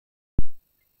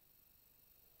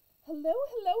Hello,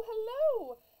 hello,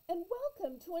 hello, and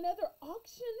welcome to another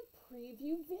auction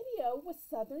preview video with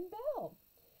Southern Belle.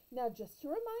 Now, just to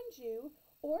remind you,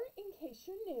 or in case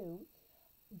you're new,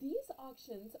 these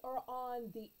auctions are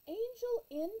on the Angel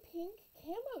in Pink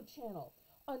Camo channel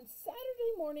on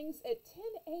Saturday mornings at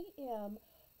 10 a.m.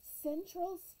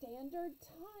 Central Standard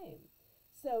Time.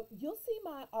 So you'll see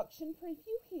my auction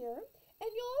preview here,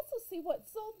 and you'll also see what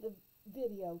sold the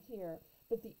video here.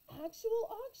 But the actual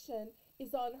auction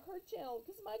is on her channel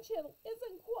because my channel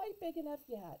isn't quite big enough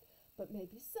yet. But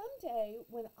maybe someday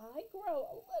when I grow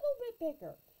a little bit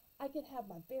bigger, I can have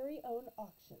my very own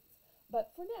auctions.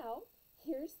 But for now,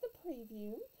 here's the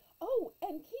preview. Oh,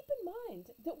 and keep in mind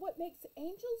that what makes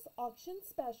Angel's auction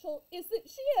special is that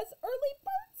she has early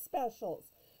bird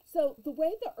specials. So the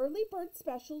way the early bird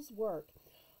specials work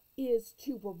is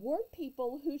to reward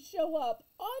people who show up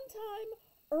on time,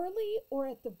 early, or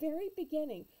at the very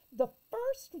beginning. The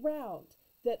first round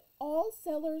that all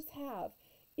sellers have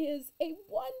is a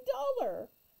 $1,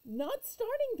 not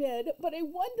starting bid, but a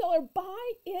 $1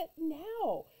 buy it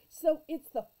now. So it's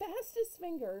the fastest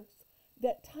fingers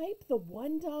that type the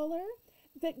 $1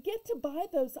 that get to buy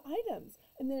those items.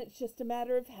 And then it's just a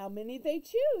matter of how many they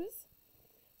choose.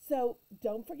 So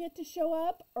don't forget to show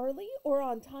up early or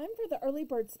on time for the early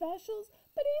bird specials.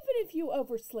 But even if you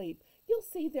oversleep, you'll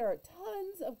see there are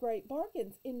tons of great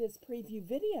bargains in this preview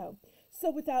video. So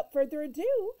without further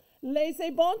ado,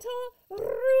 laissez bon temps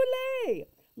rouler.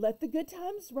 Let the good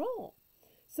times roll.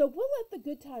 So we'll let the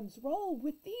good times roll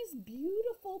with these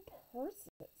beautiful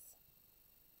purses.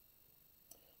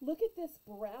 Look at this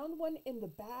brown one in the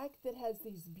back that has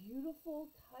these beautiful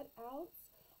cutouts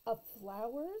of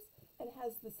flowers and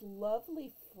has this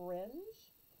lovely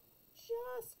fringe.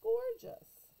 Just gorgeous.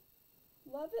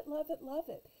 Love it, love it, love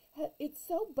it. It's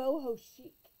so boho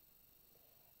chic.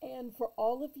 And for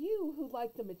all of you who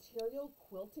like the material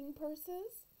quilting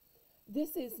purses,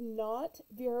 this is not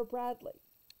Vera Bradley.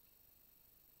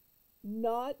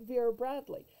 Not Vera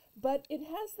Bradley. But it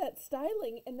has that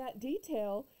styling and that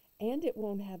detail, and it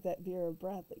won't have that Vera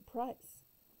Bradley price.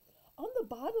 On the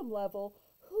bottom level,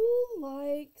 who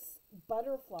likes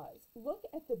butterflies? Look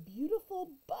at the beautiful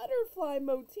butterfly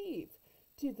motif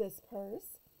to this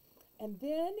purse. And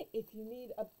then if you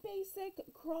need a basic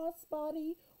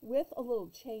crossbody with a little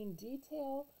chain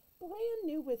detail, brand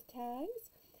new with tags,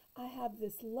 I have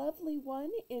this lovely one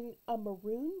in a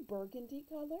maroon burgundy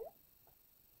color.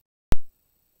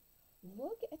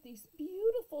 Look at these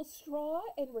beautiful straw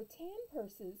and rattan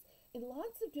purses in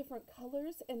lots of different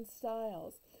colors and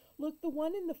styles. Look, the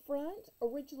one in the front,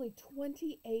 originally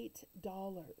 $28.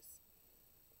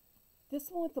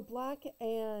 This one with the black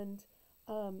and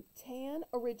tan,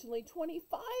 originally $25,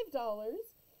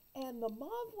 and the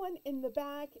mauve one in the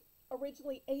back,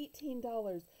 originally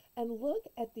 $18. And look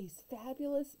at these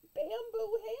fabulous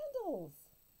bamboo handles.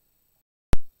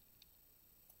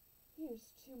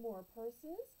 Here's two more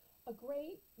purses, a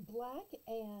great black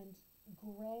and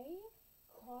gray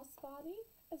crossbody,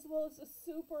 as well as a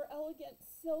super elegant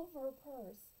silver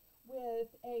purse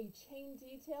with a chain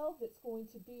detail that's going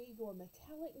to be your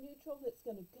metallic neutral that's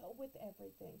going to go with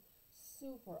everything.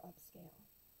 Super upscale.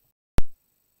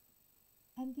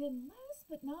 And then last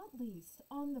but not least,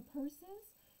 on the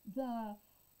purses, the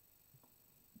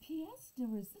pièce de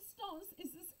résistance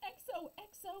is this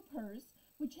XOXO purse,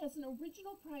 which has an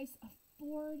original price of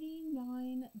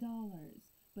 $49.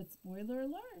 But spoiler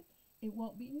alert, it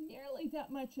won't be nearly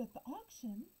that much at the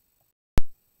auction.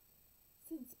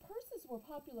 Since purses were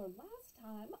popular last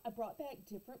time, I brought back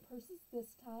different purses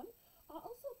this time. I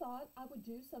also thought I would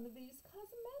do some of these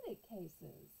cosmetic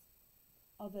cases.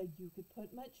 Although you could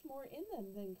put much more in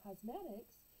them than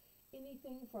cosmetics,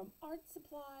 anything from art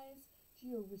supplies to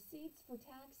your receipts for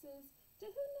taxes to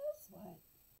who knows what.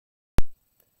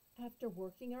 After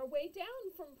working our way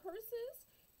down from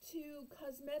purses to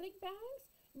cosmetic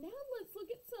bags, now let's look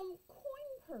at some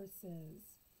coin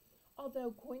purses.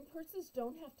 Although coin purses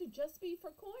don't have to just be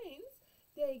for coins,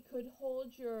 they could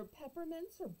hold your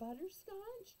peppermints or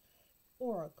butterscotch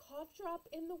or a cough drop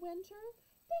in the winter.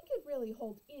 They could really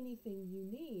hold anything you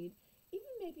need,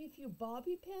 even maybe a few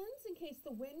bobby pins in case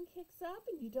the wind kicks up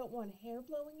and you don't want hair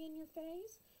blowing in your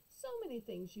face. So many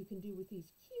things you can do with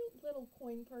these cute little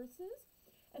coin purses.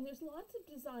 And there's lots of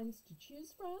designs to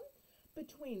choose from,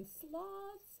 between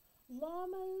sloths,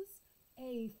 llamas,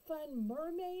 a fun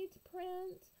mermaid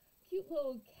print, cute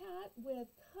little cat with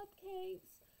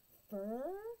cupcakes,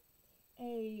 fur,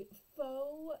 a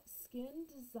faux skin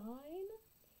design,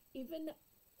 even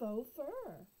faux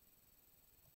fur.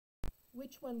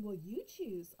 Which one will you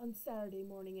choose on Saturday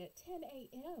morning at 10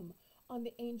 a.m. on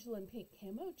the Angel in Pink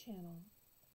Camo channel?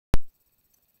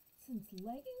 Since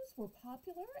leggings were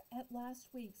popular at last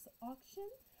week's auction,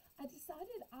 I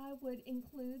decided I would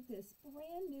include this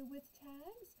brand new with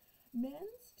tags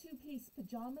men's two-piece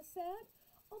pajama set.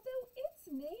 Although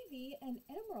it's navy and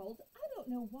emerald, I don't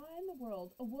know why in the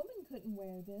world a woman couldn't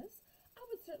wear this. I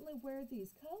would certainly wear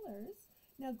these colors.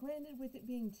 Now, granted, with it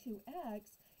being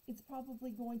 2X, it's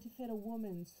probably going to fit a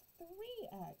woman's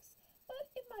 3X, but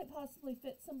it might possibly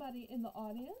fit somebody in the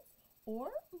audience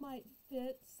or might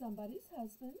fit somebody's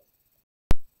husband.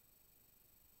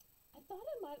 I thought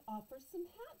I might offer some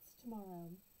hats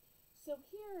tomorrow. So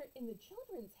here in the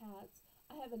children's hats,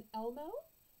 I have an Elmo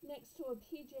next to a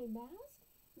PJ Masks,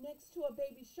 next to a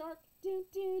baby shark, do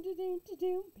do do do do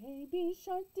do, baby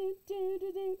shark, do do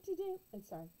do do do do. I'm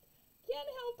sorry,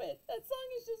 can't help it. That song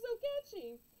is just so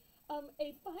catchy.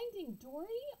 A Finding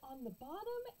Dory on the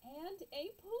bottom and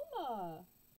a puma.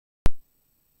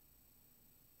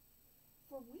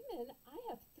 For women, I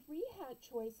have 3 hat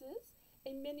choices: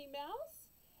 a Minnie Mouse,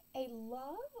 a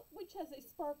Love, which has a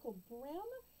sparkle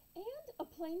brim, and a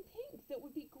plain pink that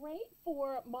would be great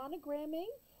for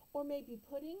monogramming or maybe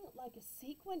putting like a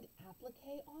sequined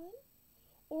applique on,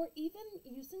 or even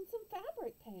using some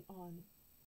fabric paint on.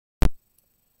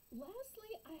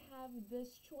 Lastly, I have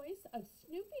this choice of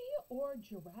Snoopy or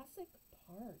Jurassic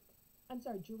World.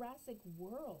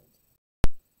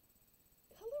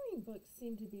 Coloring books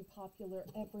seem to be popular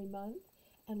every month,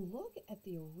 and look at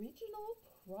the original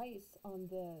price on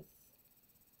this.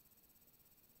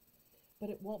 But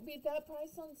it won't be that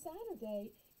price on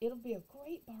Saturday. It'll be a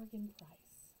great bargain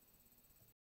price.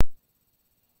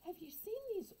 Have you seen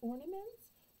these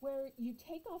ornaments where you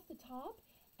take off the top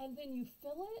and then you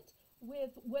fill it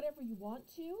with whatever you want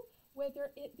to,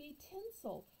 whether it be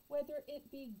tinsel, whether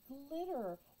it be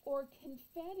glitter or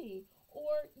confetti,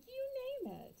 or you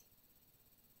name it?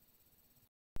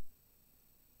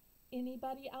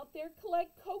 Anybody out there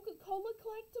collect Coca-Cola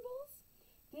collectibles?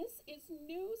 This is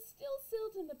new, still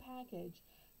sealed in the package.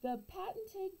 The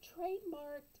patented,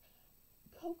 trademarked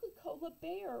Coca-Cola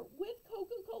bear with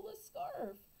Coca-Cola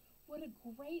scarf. What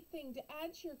a great thing to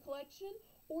add to your collection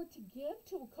or to give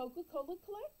to a Coca-Cola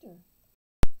collector.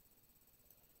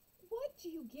 What do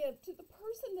you give to the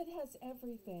person that has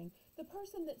everything? The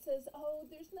person that says, oh,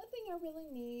 there's nothing I really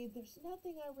need, there's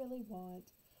nothing I really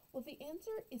want. Well, the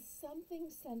answer is something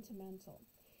sentimental.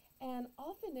 And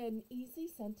often an easy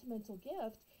sentimental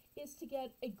gift is to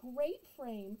get a great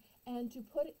frame and to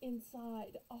put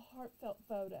inside a heartfelt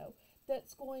photo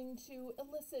that's going to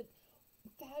elicit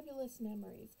fabulous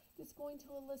memories, that's going to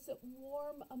elicit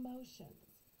warm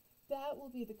emotions. That will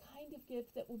be the kind of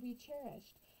gift that will be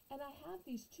cherished. And I have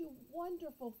these 2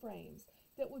 wonderful frames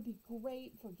that would be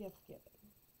great for gift giving.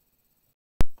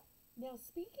 Now,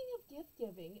 speaking of gift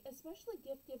giving, especially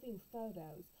gift giving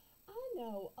photos, I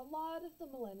know a lot of the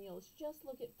millennials just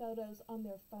look at photos on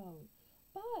their phone,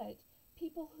 but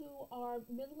people who are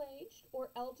middle-aged or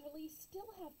elderly still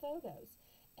have photos.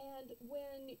 And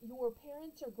when your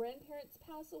parents or grandparents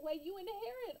pass away, you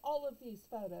inherit all of these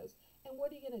photos. And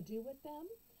what are you going to do with them?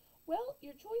 Well,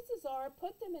 your choices are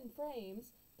put them in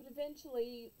frames, but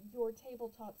eventually your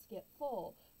tabletops get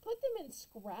full. Put them in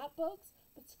scrapbooks,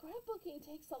 but scrapbooking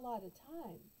takes a lot of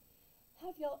time.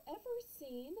 Have y'all ever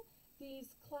seen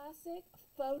these classic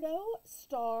photo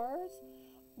stars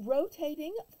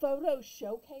rotating photo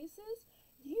showcases?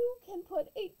 You can put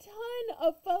a ton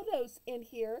of photos in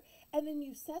here, and then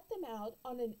you set them out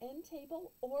on an end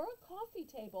table or a coffee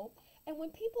table, and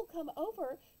when people come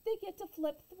over, they get to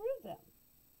flip through them.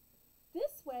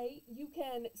 This way, you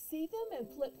can see them and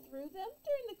flip through them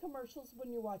during the commercials when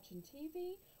you're watching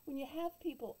TV, when you have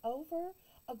people over.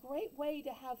 A great way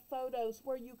to have photos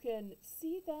where you can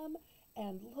see them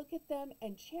and look at them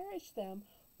and cherish them,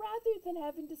 rather than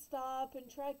having to stop and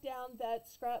track down that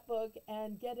scrapbook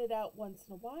and get it out once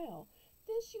in a while.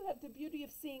 This you have the beauty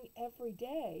of seeing every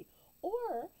day.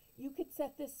 Or you could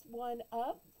set this one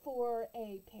up for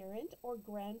a parent or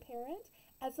grandparent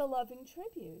as a loving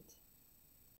tribute.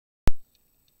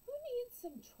 Who needs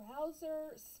some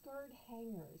trouser skirt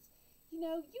hangers? You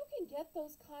know, you can get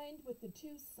those kind with the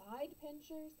 2 side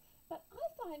pinchers, but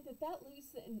I find that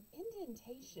leaves an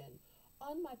indentation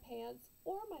on my pants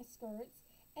or my skirts.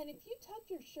 And if you tuck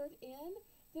your shirt in,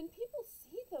 then people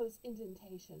see those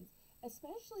indentations,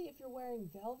 especially if you're wearing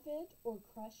velvet or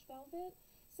crushed velvet.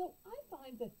 So I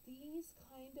find that these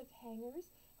kind of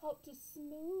hangers help to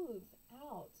smooth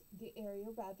out the area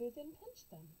rather than pinch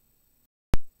them.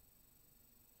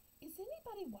 Is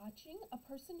anybody watching a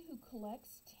person who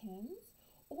collects tins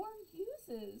or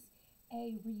uses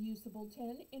a reusable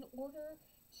tin in order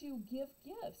to give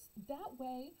gifts? That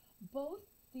way, both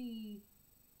the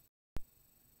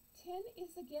tin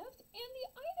is a gift and the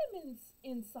item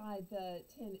inside the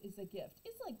tin is a gift.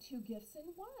 It's like 2 gifts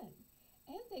in one.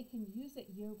 And they can use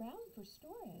it year-round for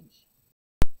storage.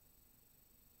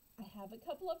 I have a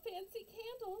couple of fancy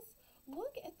candles.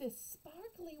 Look at this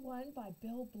sparkly one by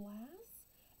Belle.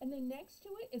 And then next to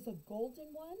it is a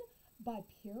golden one by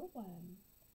Pure One.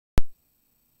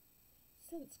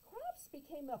 Since crafts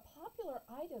became a popular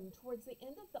item towards the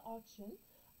end of the auction,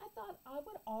 I thought I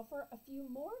would offer a few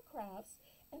more crafts.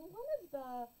 And one of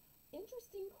the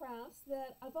interesting crafts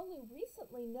that I've only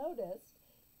recently noticed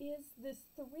is this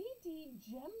 3D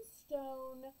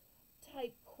gemstone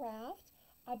type craft.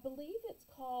 I believe it's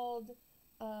called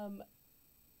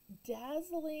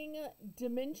Dazzling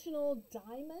Dimensional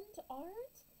Diamond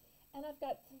Art. And I've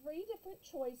got 3 different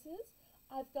choices.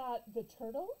 I've got the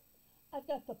turtle, I've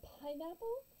got the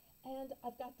pineapple, and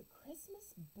I've got the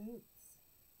Christmas boots.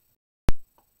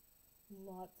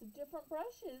 Lots of different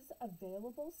brushes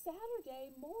available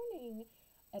Saturday morning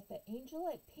at the Angel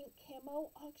at Pink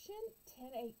Camo auction,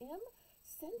 10 a.m.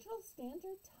 Central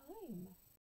Standard Time.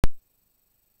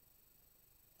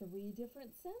 3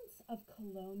 different scents of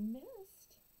cologne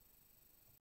mist.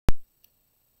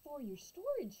 For your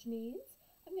storage needs,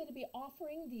 I'm going to be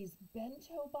offering these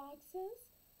bento boxes.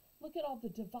 Look at all the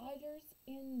dividers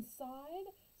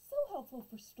inside. So helpful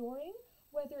for storing,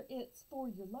 whether it's for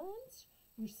your lunch,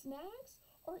 your snacks,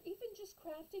 or even just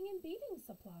crafting and beading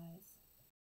supplies.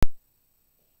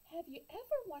 Have you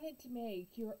ever wanted to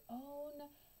make your own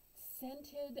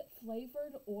scented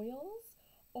flavored oils?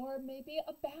 Or maybe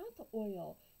a bath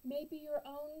oil, maybe your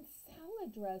own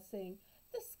salad dressing?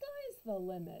 The sky's the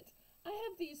limit. I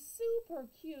have these super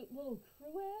cute little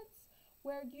cruets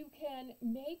where you can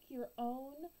make your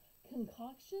own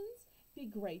concoctions. Be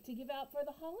great to give out for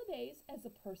the holidays as a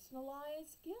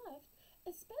personalized gift,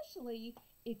 especially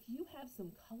if you have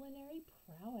some culinary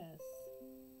prowess.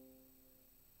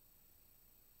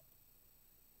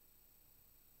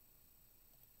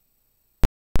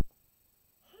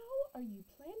 How are you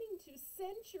planning to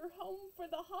scent your home for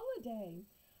the holiday?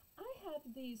 I have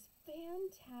these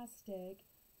fantastic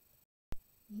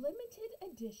limited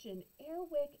edition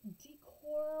Airwick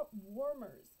decor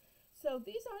warmers. So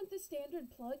these aren't the standard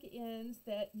plug-ins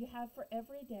that you have for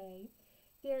every day.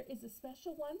 There is a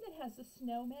special one that has a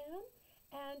snowman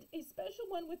and a special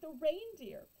one with a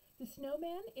reindeer. The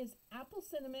snowman is apple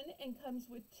cinnamon and comes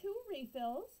with 2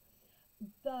 refills.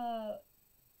 The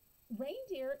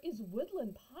reindeer is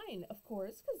woodland pine, of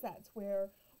course, because that's where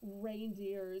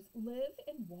reindeers live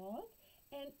and walk,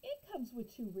 and it comes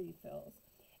with 2 refills.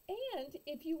 And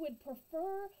if you would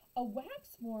prefer a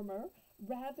wax warmer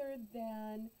rather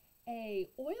than a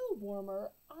oil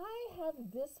warmer, I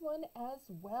have this one as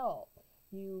well.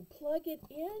 You plug it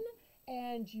in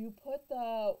and you put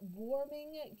the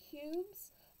warming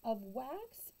cubes of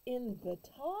wax in the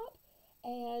top,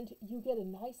 and you get a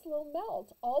nice little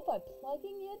melt all by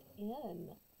plugging it in.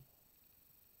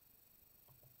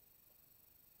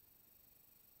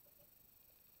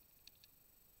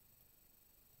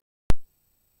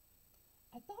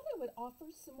 I thought I would offer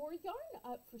some more yarn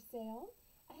up for sale.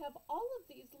 I have all of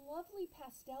these lovely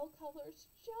pastel colors,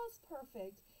 just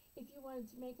perfect if you wanted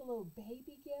to make a little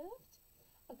baby gift.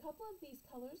 A couple of these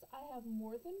colors I have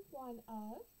more than one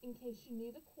of in case you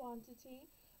need a quantity,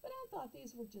 but I thought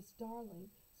these were just darling.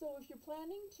 So if you're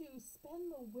planning to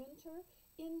spend the winter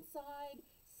inside,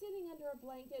 sitting under a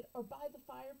blanket or by the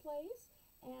fireplace,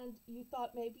 and you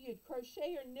thought maybe you'd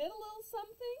crochet or knit a little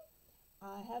something,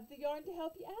 I have the yarn to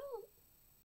help you out.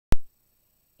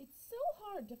 It's so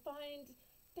hard to find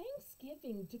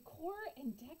Thanksgiving decor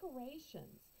and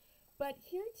decorations. But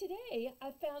here today,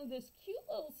 I found this cute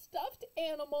little stuffed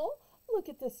animal. Look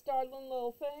at this darling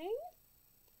little thing.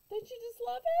 Don't you just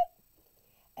love it?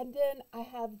 And then I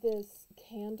have this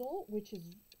candle, which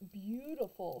is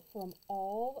beautiful from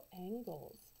all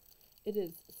angles. It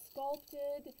is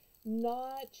sculpted,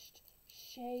 notched,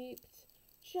 shaped,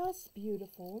 just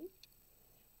beautiful.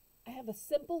 I have a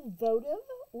simple votive,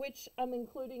 which I'm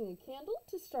including a candle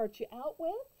to start you out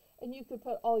with, and you could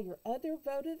put all your other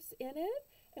votives in it.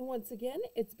 And once again,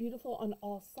 it's beautiful on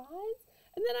all sides.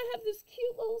 And then I have this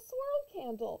cute little swirl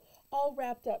candle, all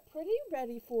wrapped up pretty,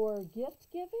 ready for gift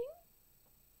giving.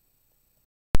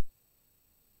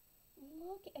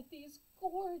 Look at these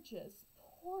gorgeous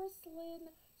porcelain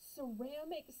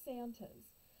ceramic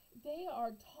Santas. They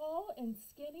are tall and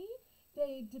skinny.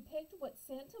 They depict what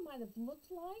Santa might have looked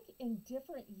like in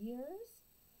different years.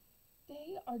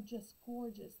 They are just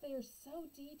gorgeous. They are so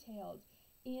detailed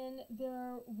in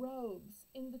their robes,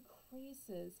 in the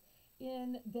creases,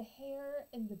 in the hair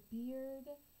and the beard.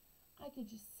 I could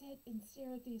just sit and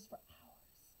stare at these for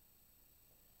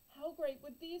hours. how great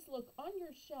would these look on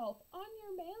your shelf, on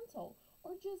your mantle,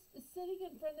 or just sitting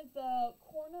in front of the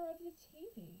corner of the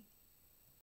TV?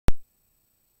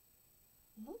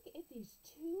 Look at these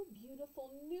two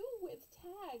beautiful new with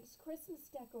tags Christmas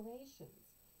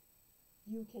decorations.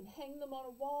 You can hang them on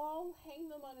a wall, hang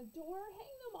them on a door,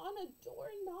 hang them on a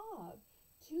doorknob.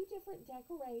 Two different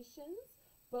decorations,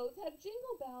 both have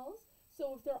jingle bells,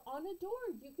 so if they're on a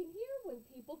door, you can hear when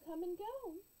people come and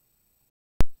go.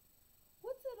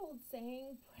 What's that old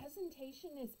saying?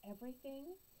 Presentation is everything.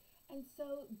 And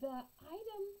so the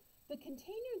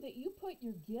container that you put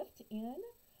your gift in,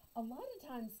 a lot of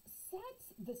times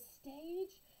sets the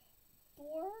stage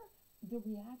for the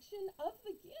reaction of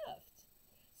the gift.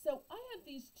 So I have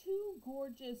these two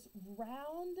gorgeous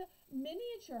round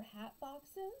miniature hat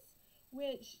boxes,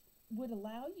 which would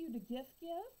allow you to gift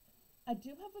give. I do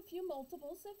have a few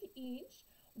multiples of each.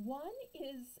 One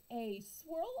is a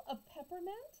swirl of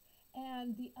peppermint,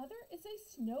 and the other is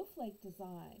a snowflake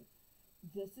design.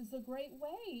 This is a great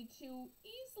way to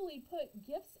easily put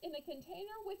gifts in a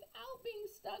container without being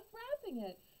stuck wrapping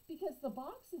it, because the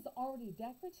box is already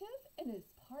decorative and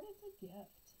is part of the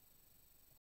gift.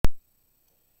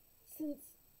 Since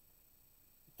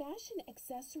fashion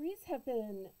accessories have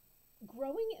been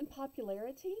growing in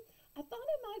popularity, I thought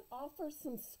I might offer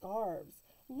some scarves.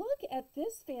 Look at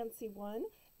this fancy one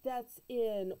that's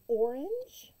in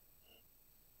orange.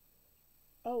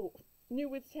 Oh, new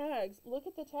with tags. Look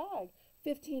at the tag,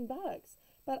 15 bucks.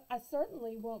 But I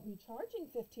certainly won't be charging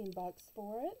 15 bucks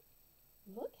for it.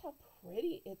 Look how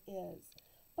pretty it is.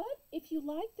 But if you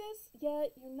like this,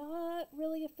 yet you're not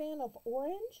really a fan of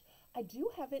orange, I do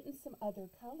have it in some other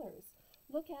colors.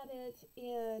 Look at it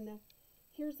in,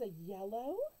 here's a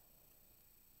yellow.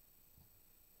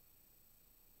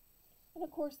 And of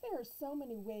course, there are so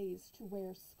many ways to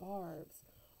wear scarves.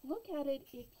 Look at it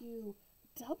if you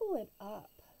double it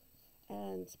up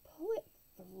and pull it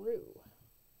through.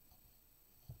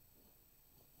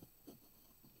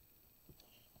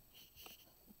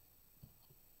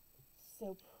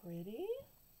 So pretty.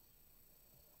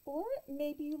 Or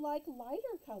maybe you like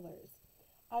lighter colors.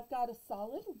 I've got a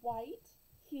solid white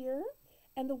here,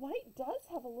 and the white does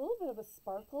have a little bit of a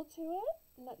sparkle to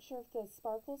it. I'm not sure if the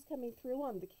sparkle's coming through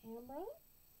on the camera.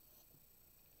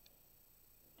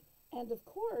 And of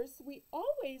course, we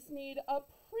always need a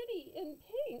pretty in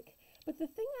pink. But the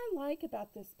thing I like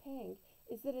about this pink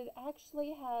is that it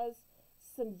actually has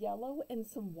some yellow and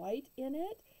some white in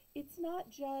it. It's not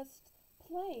just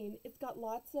plain, it's got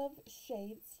lots of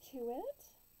shades to it.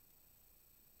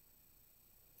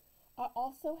 I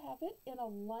also have it in a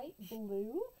light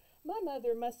blue. My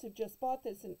mother must have just bought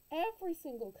this in every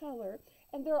single color,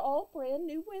 and they're all brand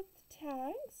new with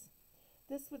tags.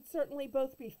 This would certainly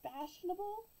both be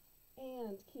fashionable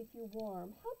and keep you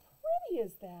warm. How pretty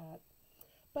is that?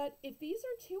 But if these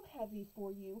are too heavy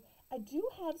for you, I do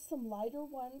have some lighter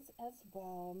ones as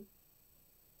well,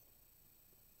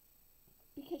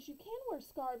 because you can wear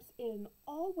scarves in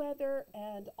all weather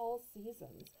and all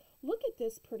seasons. Look at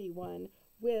this pretty one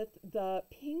with the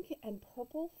pink and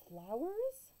purple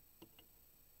flowers.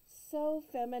 So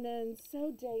feminine,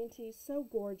 so dainty, so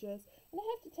gorgeous. And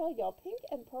I have to tell y'all, pink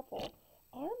and purple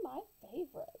are my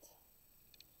favorite.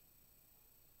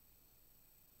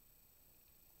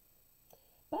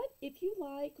 But if you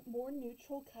like more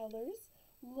neutral colors,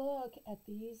 look at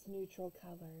these neutral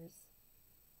colors.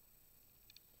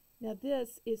 Now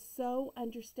this is so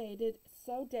understated,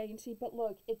 so dainty, but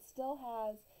look, it still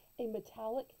has a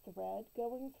metallic thread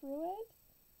going through it.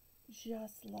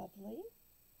 Just lovely.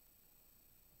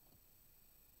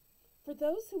 For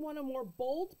those who want a more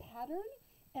bold pattern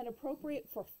and appropriate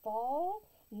for fall,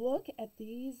 look at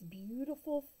these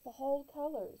beautiful fall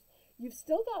colors. You've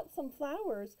still got some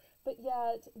flowers, but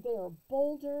yet they are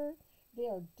bolder, they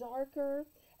are darker,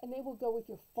 and they will go with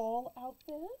your fall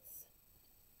outfits.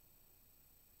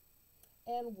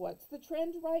 And what's the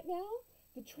trend right now?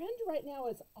 The trend right now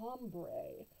is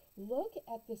ombre. Look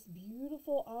at this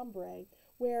beautiful ombre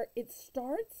where it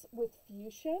starts with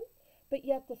fuchsia, but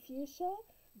yet the fuchsia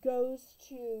goes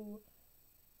to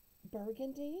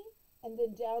burgundy and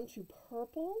then down to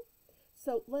purple.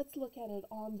 So let's look at it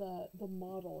on the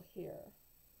model here.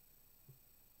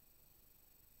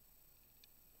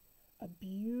 A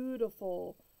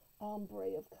beautiful ombre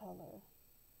of color.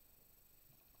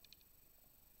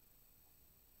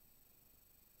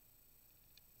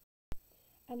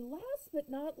 And last but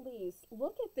not least,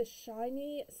 look at the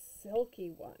shiny, silky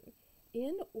one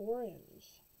in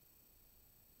orange.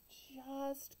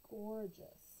 Just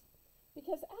gorgeous.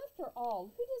 Because after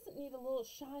all, who doesn't need a little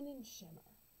shine and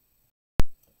shimmer?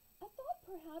 I thought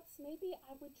perhaps maybe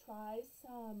I would try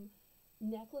some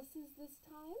necklaces this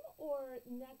time, or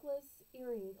necklace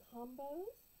earring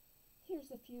combos.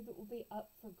 Here's a few that will be up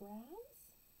for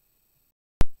grabs.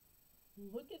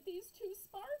 Look at these two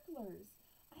sparklers.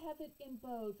 I have it in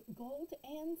both gold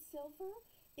and silver.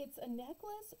 It's a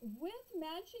necklace with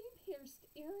matching pierced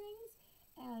earrings,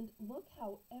 and look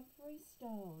how every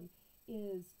stone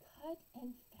is cut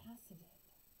and faceted.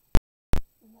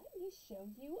 Let me show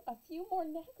you a few more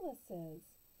necklaces.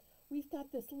 We've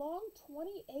got this long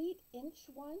 28-inch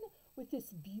one with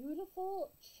this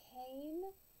beautiful chain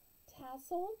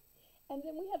tassel. And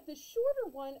then we have the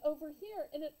shorter one over here,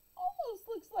 and it almost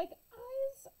looks like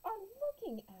eyes are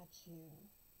looking at you.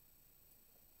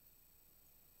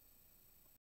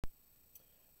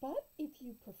 But if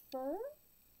you prefer,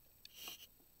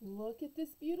 look at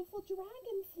this beautiful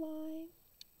dragonfly.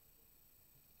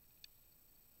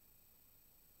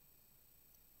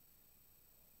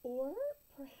 Or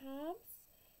perhaps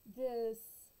this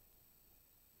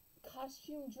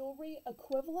costume jewelry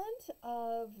equivalent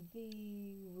of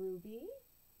the ruby.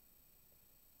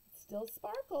 It still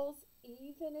sparkles,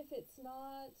 even if it's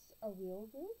not a real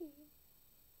ruby.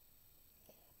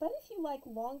 But if you like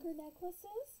longer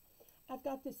necklaces, I've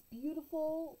got this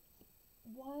beautiful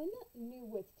one, new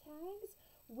with tags,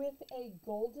 with a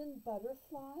golden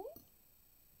butterfly.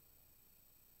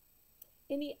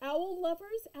 Any owl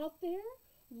lovers out there?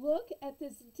 Look at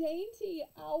this dainty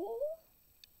owl.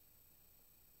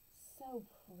 So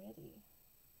pretty.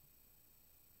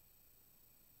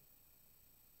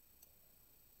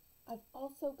 I've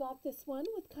also got this one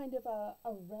with kind of a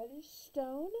reddish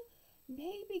stone,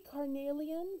 maybe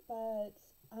carnelian, but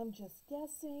I'm just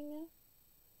guessing.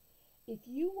 If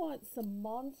you want some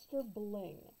monster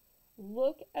bling,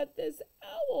 look at this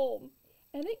owl.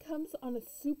 And it comes on a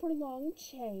super long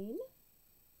chain.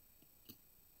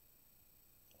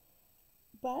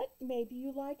 But maybe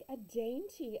you like a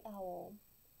dainty owl.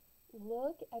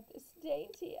 Look at this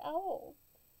dainty owl.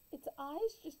 Its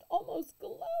eyes just almost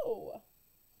glow.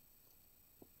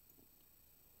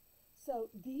 So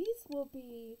these will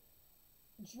be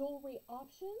jewelry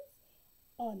options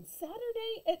on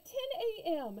Saturday at 10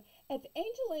 a.m. at the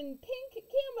Angel in Pink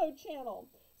Camo channel.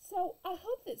 So I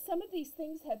hope that some of these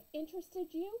things have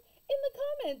interested you. In the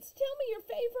comments, tell me your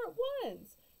favorite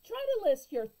ones. Try to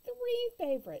list your 3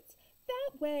 favorites.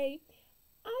 That way,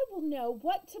 I will know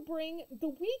what to bring the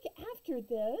week after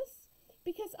this,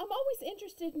 because I'm always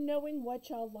interested in knowing what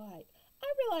y'all like.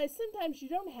 I realize sometimes you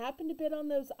don't happen to bid on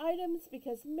those items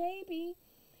because maybe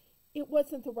it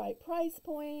wasn't the right price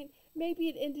point, maybe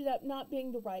it ended up not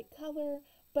being the right color,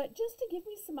 but just to give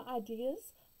me some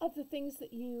ideas of the things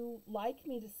that you like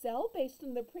me to sell based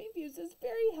on the previews is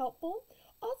very helpful.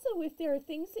 Also, if there are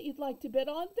things that you'd like to bid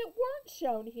on that weren't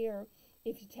shown here,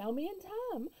 if you tell me in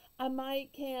time, I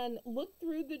might can look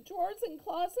through the drawers and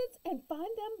closets and find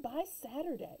them by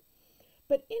Saturday.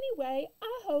 But anyway,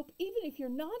 I hope even if you're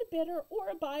not a bidder or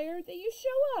a buyer that you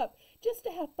show up just to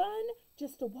have fun,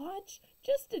 just to watch,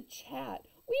 just to chat.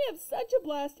 We have such a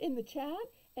blast in the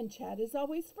chat, and chat is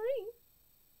always free.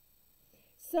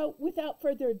 So without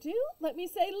further ado, let me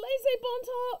say laissez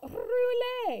bon temps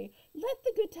rouler. Let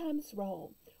the good times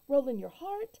roll. Roll in your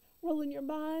heart, roll in your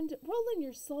mind, roll in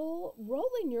your soul, roll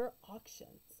in your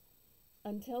auctions.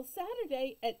 Until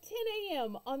Saturday at 10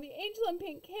 a.m. on the Angel in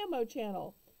Pink Camo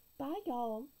channel. Bye,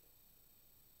 y'all.